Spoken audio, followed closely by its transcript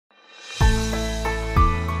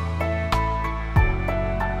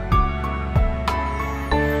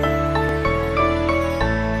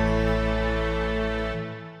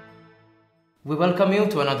We welcome you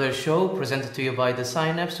to another show presented to you by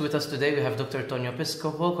TheSynapse. With us today we have Dr. Tonio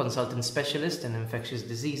Piscopo, consultant specialist in infectious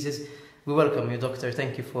diseases. We welcome you, Doctor.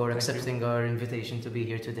 Thank you for accepting our invitation to be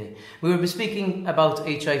here today. We will be speaking about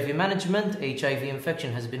HIV management. HIV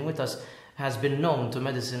infection has been with us, has been known to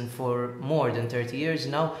medicine for more than 30 years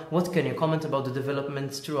now. What can you comment about the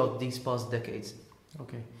developments throughout these past decades?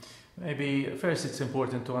 Okay. Maybe first it's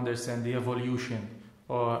important to understand the evolution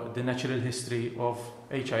or the natural history of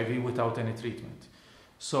HIV without any treatment.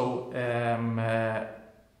 So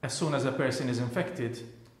as soon as a person is infected,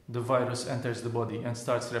 the virus enters the body and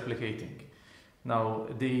starts replicating. Now,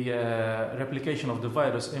 the replication of the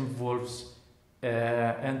virus involves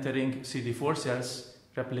entering CD4 cells,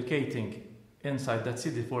 replicating inside that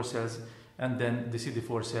CD4 cells, and then the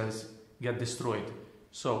CD4 cells get destroyed.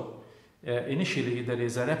 So initially there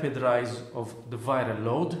is a rapid rise of the viral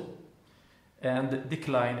load and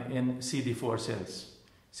decline in CD4 cells.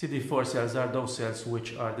 CD4 cells are those cells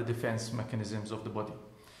which are the defense mechanisms of the body.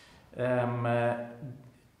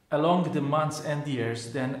 Along the months and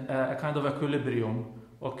years, then a kind of equilibrium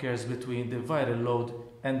occurs between the viral load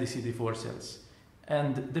and the CD4 cells.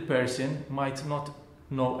 And the person might not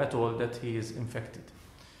know at all that he is infected.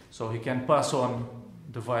 So he can pass on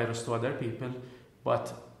the virus to other people,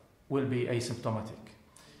 but will be asymptomatic.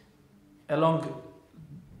 Along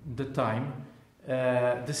the time,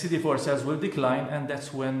 the CD4 cells will decline, and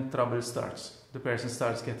that's when trouble starts. The person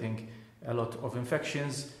starts getting a lot of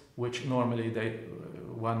infections, which normally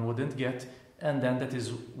one wouldn't get, and then that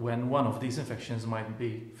is when one of these infections might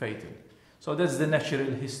be fatal. So that's the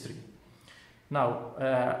natural history. Now,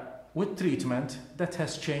 with treatment, that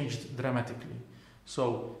has changed dramatically.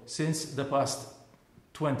 So since the past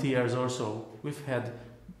 20 years or so, we've had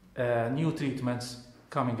new treatments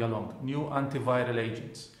coming along, new antiviral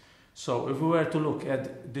agents. So if we were to look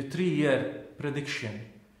at the 3-year prediction,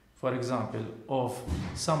 for example, of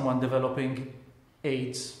someone developing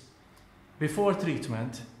AIDS, before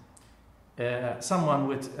treatment, someone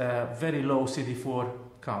with a very low CD4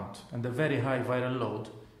 count and a very high viral load,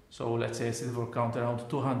 so let's say a CD4 count around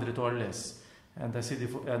 200 or less, and a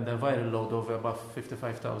viral load of above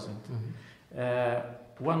 55,000,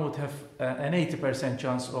 one would have an 80%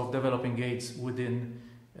 chance of developing AIDS within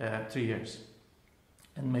 3 years,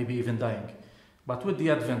 and maybe even dying. But with the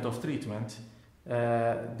advent of treatment,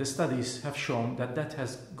 the studies have shown that that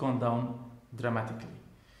has gone down dramatically.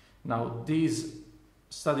 Now, these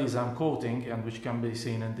studies I'm quoting, and which can be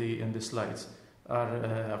seen in the slides,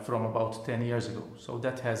 are from about 10 years ago. So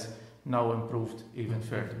that has now improved even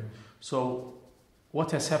further. So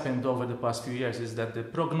what has happened over the past few years is that the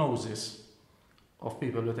prognosis of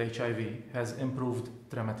people with HIV has improved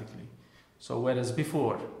dramatically. So whereas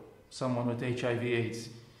before, someone with HIV/AIDS,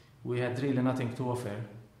 we had really nothing to offer,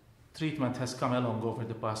 treatment has come along over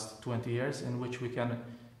the past 20 years in which we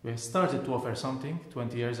started to offer something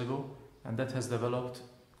 20 years ago, and that has developed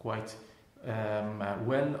quite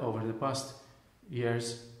well over the past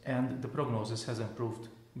years, and the prognosis has improved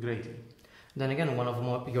greatly. Then again, one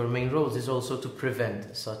of your main roles is also to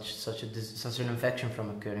prevent such an infection from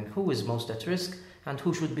occurring. Who is most at risk and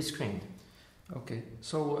who should be screened? Okay,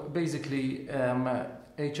 so basically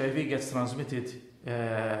HIV gets transmitted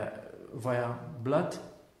via blood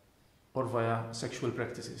or via sexual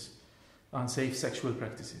practices, unsafe sexual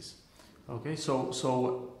practices. Okay,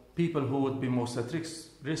 so people who would be most at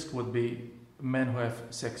risk would be men who have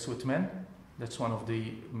sex with men. That's one of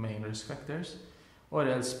the main risk factors. Or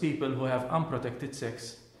else people who have unprotected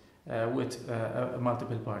sex with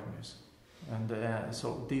multiple partners. And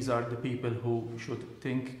so these are the people who should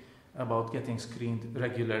think about getting screened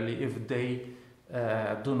regularly if they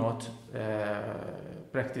do not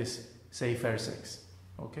practice safer sex.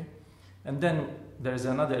 Okay? And then there's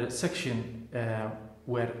another section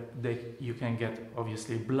where you can get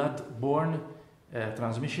obviously blood-borne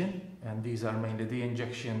transmission, and these are mainly the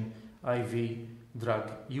injection IV drug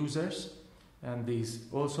users, and these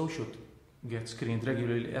also should get screened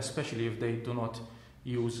regularly, especially if they do not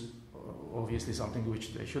use obviously something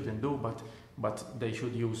which they shouldn't do, but they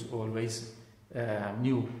should use always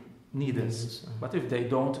new needles. But if they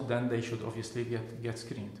don't, then they should obviously get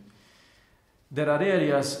screened. There are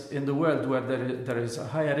areas in the world where there is a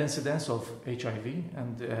higher incidence of HIV,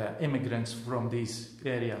 and immigrants from these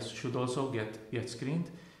areas should also get screened.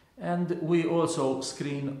 And we also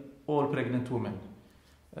screen all pregnant women,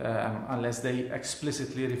 unless they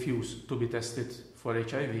explicitly refuse to be tested for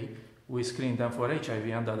HIV. We screen them for HIV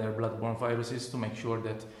and other blood-borne viruses to make sure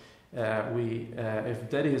that if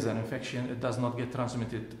there is an infection, it does not get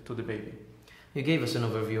transmitted to the baby. You gave us an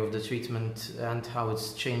overview of the treatment and how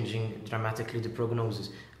it's changing dramatically the prognosis.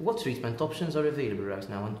 What treatment options are available right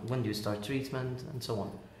now, and when do you start treatment, and so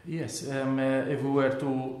on? Yes, if we were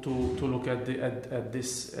to look at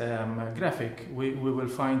this graphic, we will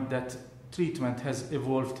find that treatment has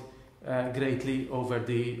evolved greatly over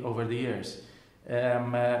the years.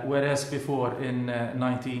 Whereas before in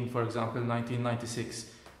for example, 1996,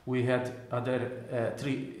 we had other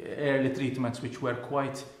early treatments which were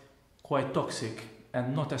quite toxic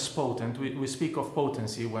and not as potent. We speak of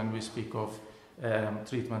potency when we speak of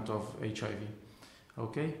treatment of HIV.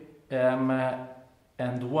 Okay,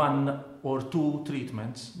 and 1 or 2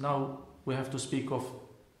 treatments. Now we have to speak of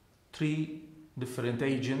 3 different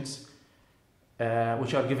agents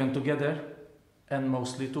which are given together, and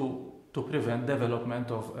mostly to prevent development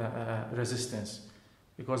of resistance,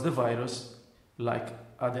 because the virus, like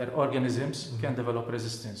other organisms, can develop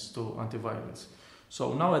resistance to antivirals.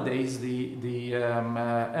 So nowadays the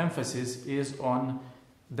emphasis is on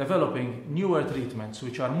developing newer treatments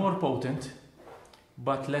which are more potent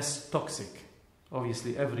but less toxic.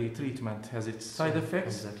 Obviously every treatment has its side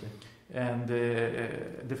effects. Exactly. And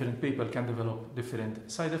different people can develop different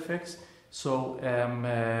side effects. So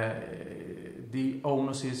the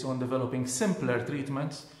onus is on developing simpler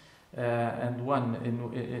treatments and one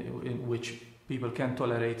in which people can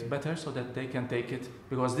tolerate better, so that they can take it,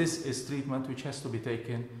 because this is treatment which has to be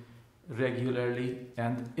taken regularly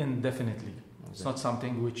and indefinitely. Exactly. It's not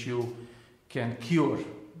something which you can cure.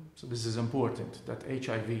 So this is important, that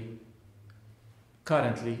HIV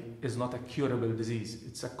currently is not a curable disease.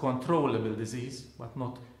 It's a controllable disease, but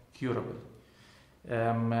not curable.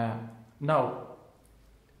 Now,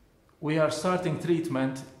 we are starting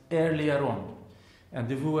treatment earlier on. And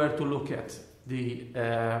if we were to look at the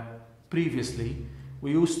previously,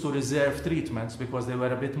 we used to reserve treatments because they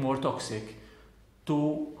were a bit more toxic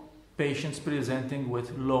to patients presenting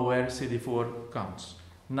with lower CD4 counts.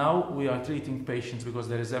 Now we are treating patients because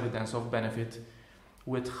there is evidence of benefit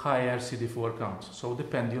with higher CD4 counts. So the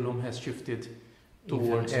pendulum has shifted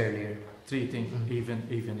towards earlier treating even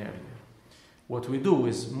earlier. What we do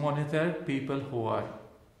is monitor people who are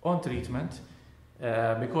on treatment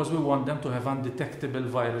because we want them to have undetectable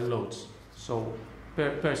viral loads. So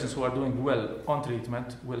persons who are doing well on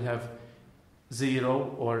treatment will have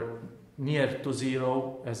 0 or near to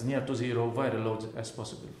zero viral loads as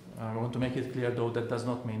possible. I want to make it clear, though, that does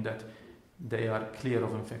not mean that they are clear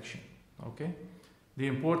of infection. Okay? The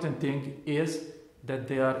important thing is that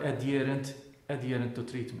they are adherent to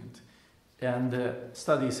treatment. And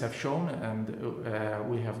studies have shown, and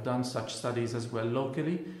we have done such studies as well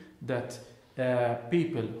locally, that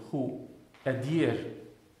people who adhere,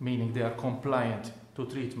 meaning they are compliant to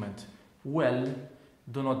treatment well,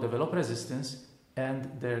 do not develop resistance, and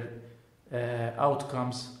their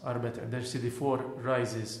outcomes are better. Their CD4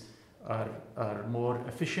 rises are more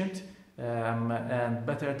efficient and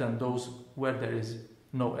better than those where there is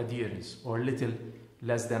no adherence or little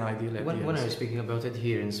less than ideal adherence. When are you speaking about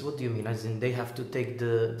adherence, what do you mean? As in they have to take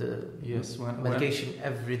the medication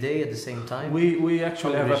every day at the same time? We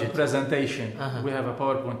actually have a presentation. We have a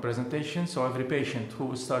PowerPoint presentation, so every patient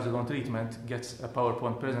who started on treatment gets a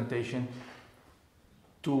PowerPoint presentation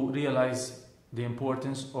to realize the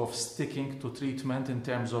importance of sticking to treatment in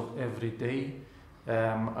terms of every day,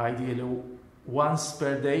 ideally once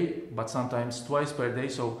per day, but sometimes twice per day.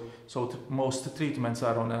 So most treatments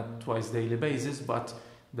are on a twice daily basis, but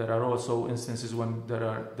there are also instances when they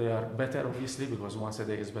are better, obviously, because once a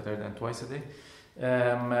day is better than twice a day.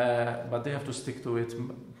 But they have to stick to it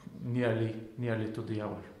nearly to the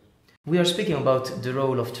hour. We are speaking about the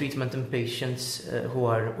role of treatment in patients who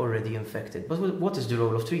are already infected. But what is the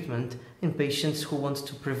role of treatment in patients who want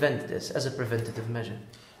to prevent this as a preventative measure?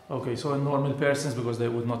 Okay, so in normal persons, because they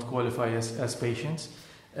would not qualify as patients,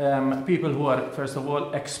 people who are, first of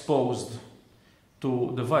all, exposed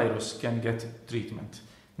to the virus can get treatment.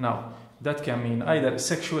 Now, that can mean either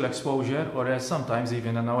sexual exposure, or as sometimes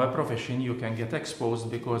even in our profession, you can get exposed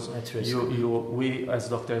because we as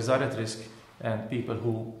doctors are at risk, and people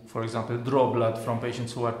who, for example, draw blood from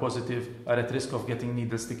patients who are positive are at risk of getting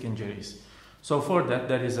needle stick injuries. So for that,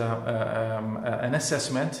 there is an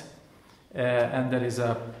assessment and there is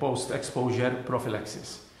a post-exposure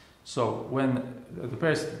prophylaxis. So when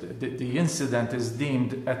the incident is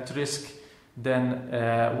deemed at risk, then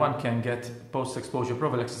one can get post-exposure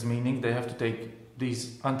prophylaxis, meaning they have to take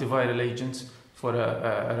these antiviral agents for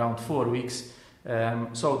around 4 weeks,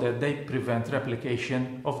 so that they prevent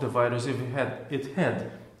replication of the virus if it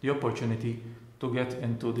had the opportunity to get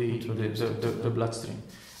into the bloodstream.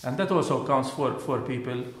 And that also counts for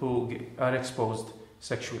people who are exposed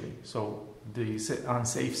sexually. So the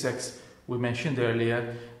unsafe sex we mentioned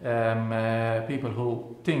earlier, people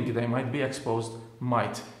who think they might be exposed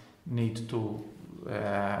might need to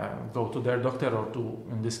go to their doctor, or to,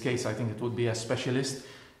 in this case, I think it would be a specialist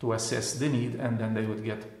to assess the need, and then they would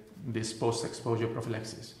get this post-exposure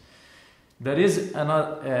prophylaxis. There is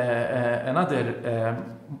another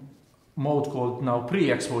mode called now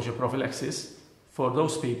pre-exposure prophylaxis for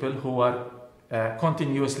those people who are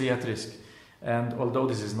continuously at risk. And although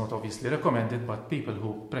this is not obviously recommended, but people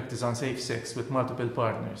who practice unsafe sex with multiple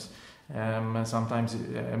partners, sometimes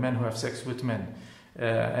men who have sex with men,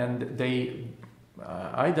 and they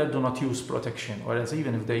either do not use protection, or else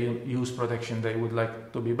even if they use protection, they would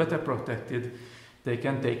like to be better protected. They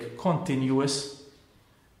can take continuous,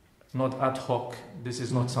 not ad hoc. This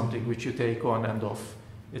is not something which you take on and off.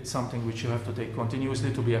 It's something which you have to take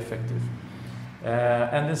continuously to be effective.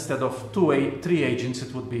 And instead of 3 agents,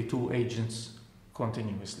 it would be 2 agents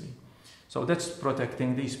continuously. So that's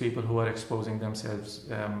protecting these people who are exposing themselves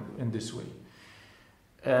in this way.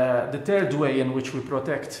 The third way in which we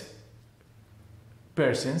protect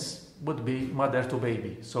persons would be mother to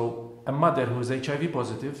baby. So a mother who is HIV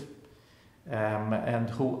positive and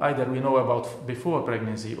who either we know about before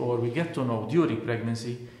pregnancy or we get to know during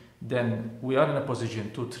pregnancy, then we are in a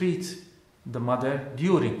position to treat the mother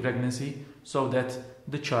during pregnancy so that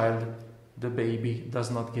the child, the baby, does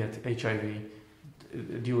not get HIV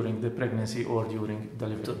during the pregnancy or during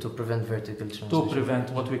delivery. To prevent vertical transmission. To prevent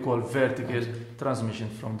what we call vertical transmission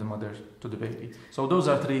from the mother to the baby. So those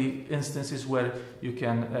are 3 instances where you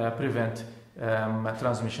can prevent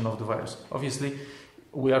transmission of the virus. Obviously,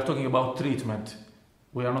 we are talking about treatment.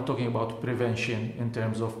 We are not talking about prevention in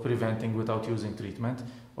terms of preventing without using treatment.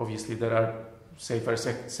 Obviously, there are safer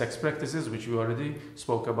sex practices, which we already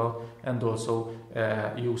spoke about, and also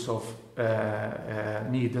use of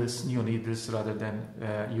needles, new needles, rather than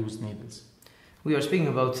used needles. We are speaking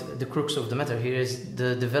about the crux of the matter here is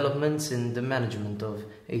the developments in the management of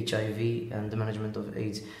HIV and the management of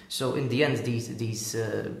AIDS. So in the end, these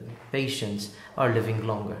patients are living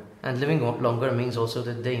longer. And living longer means also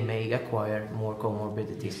that they may acquire more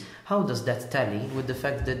comorbidities. Yes. How does that tally with the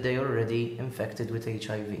fact that they are already infected with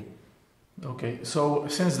HIV? Okay, so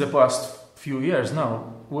since the past few years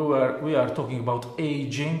now, we are talking about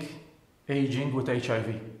aging with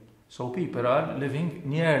HIV. So people are living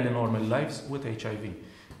nearly normal lives with HIV.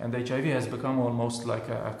 And HIV has become almost like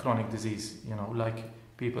a chronic disease, like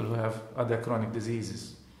people who have other chronic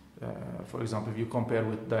diseases. For example, if you compare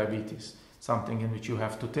with diabetes, something in which you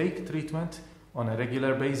have to take treatment on a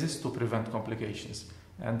regular basis to prevent complications.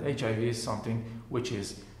 And HIV is something which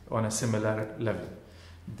is on a similar level.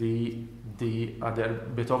 The other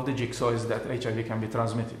bit of the jigsaw is that HIV can be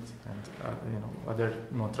transmitted, and other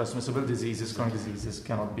non-transmissible diseases, chronic diseases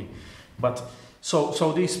cannot be. But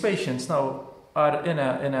so these patients now are in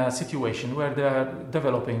a situation where they are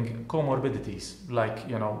developing comorbidities like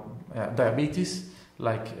diabetes,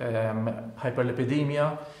 like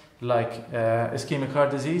hyperlipidemia, like ischemic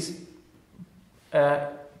heart disease,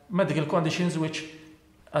 medical conditions which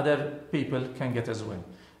other people can get as well.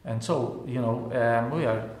 And so, we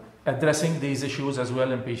are addressing these issues as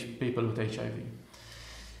well in people with HIV.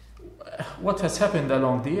 What has happened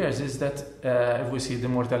along the years is that if we see the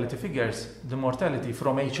mortality figures, the mortality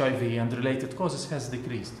from HIV and related causes has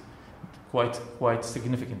decreased quite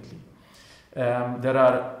significantly. There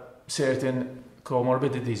are certain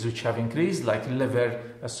comorbidities which have increased, like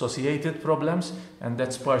liver-associated problems, and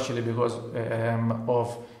that's partially because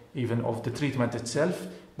of the treatment itself.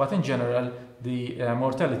 But in general, the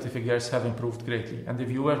mortality figures have improved greatly. And if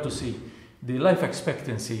you were to see the life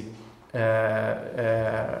expectancy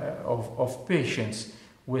of patients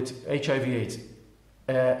with HIV/AIDS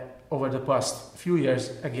over the past few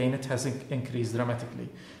years, again, it has increased dramatically.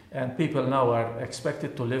 And people now are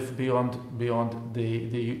expected to live beyond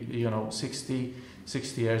the 60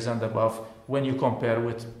 years and above when you compare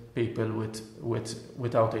with people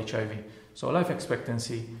without HIV. So life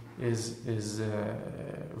expectancy is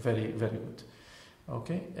very, very good.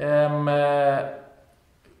 Okay.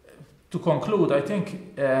 To conclude, I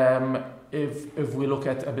think if we look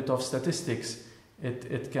at a bit of statistics,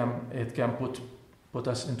 it can put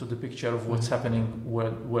us into the picture of what's happening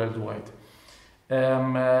worldwide.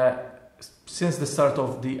 Since the start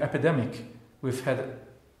of the epidemic, we've had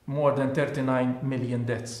more than 39 million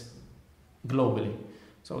deaths globally.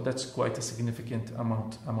 So that's quite a significant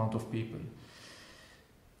amount of people.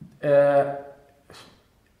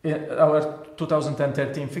 Our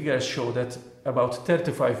 2013 figures show that about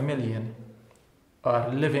 35 million are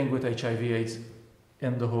living with HIV/AIDS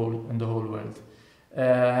in the whole world,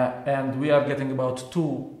 and we are getting about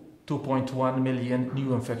 2.1 million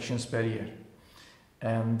new infections per year.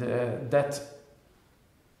 And that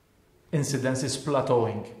incidence is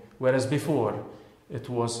plateauing, whereas before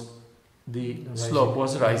the slope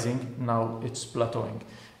was rising, now it's plateauing.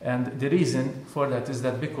 And the reason for that is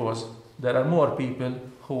that because there are more people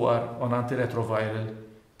who are on antiretroviral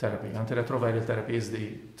therapy. Antiretroviral therapy is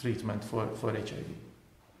the treatment for HIV.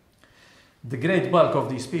 The great bulk of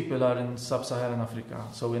these people are in sub-Saharan Africa,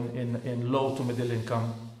 so in low to middle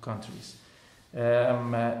income countries.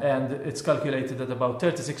 And it's calculated that about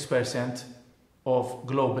 36% of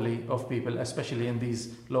globally of people, especially in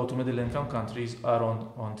these low to middle income countries, are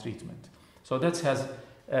on treatment. So that has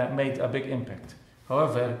made a big impact.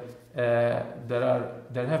 However,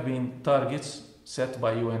 there have been targets set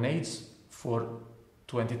by UNAIDS for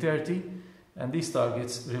 2030, and these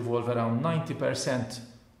targets revolve around 90%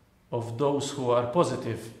 of those who are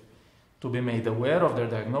positive to be made aware of their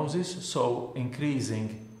diagnosis, so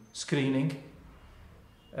increasing screening.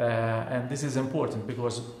 And this is important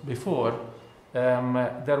because before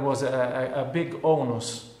there was a big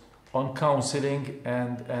onus on counseling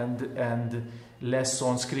and less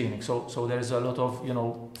on screening. So there is a lot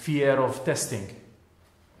of fear of testing.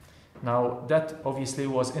 Now that obviously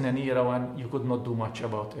was in an era when you could not do much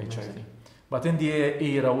about HIV. But in the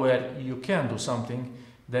era where you can do something,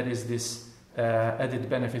 there is this added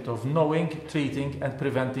benefit of knowing, treating, and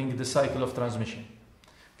preventing the cycle of transmission.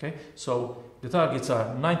 Okay, so the targets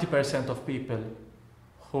are 90% of people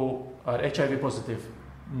who are HIV positive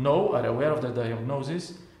are aware of the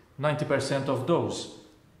diagnosis, 90% of those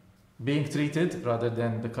being treated rather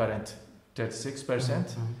than the current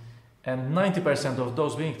 36%, and 90% of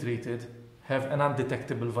those being treated have an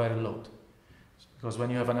undetectable viral load. Because when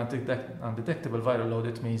you have an undetectable viral load,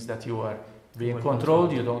 it means that you are being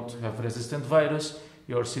controlled, you don't have resistant virus,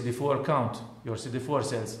 your CD4 count, your CD4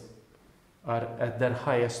 cells are at their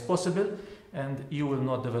highest possible, and you will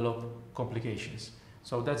not develop complications.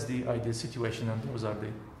 So that's the ideal situation, and those are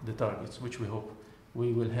the targets which we hope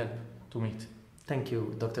we will help to meet. Thank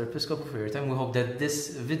you, Dr. Piscopo, for your time. We hope that this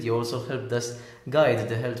video also helped us guide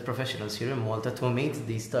the health professionals here in Malta to meet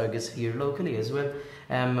these targets here locally as well.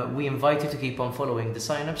 We invite you to keep on following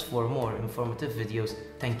TheSynapse for more informative videos.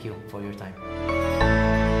 Thank you for your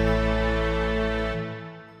time.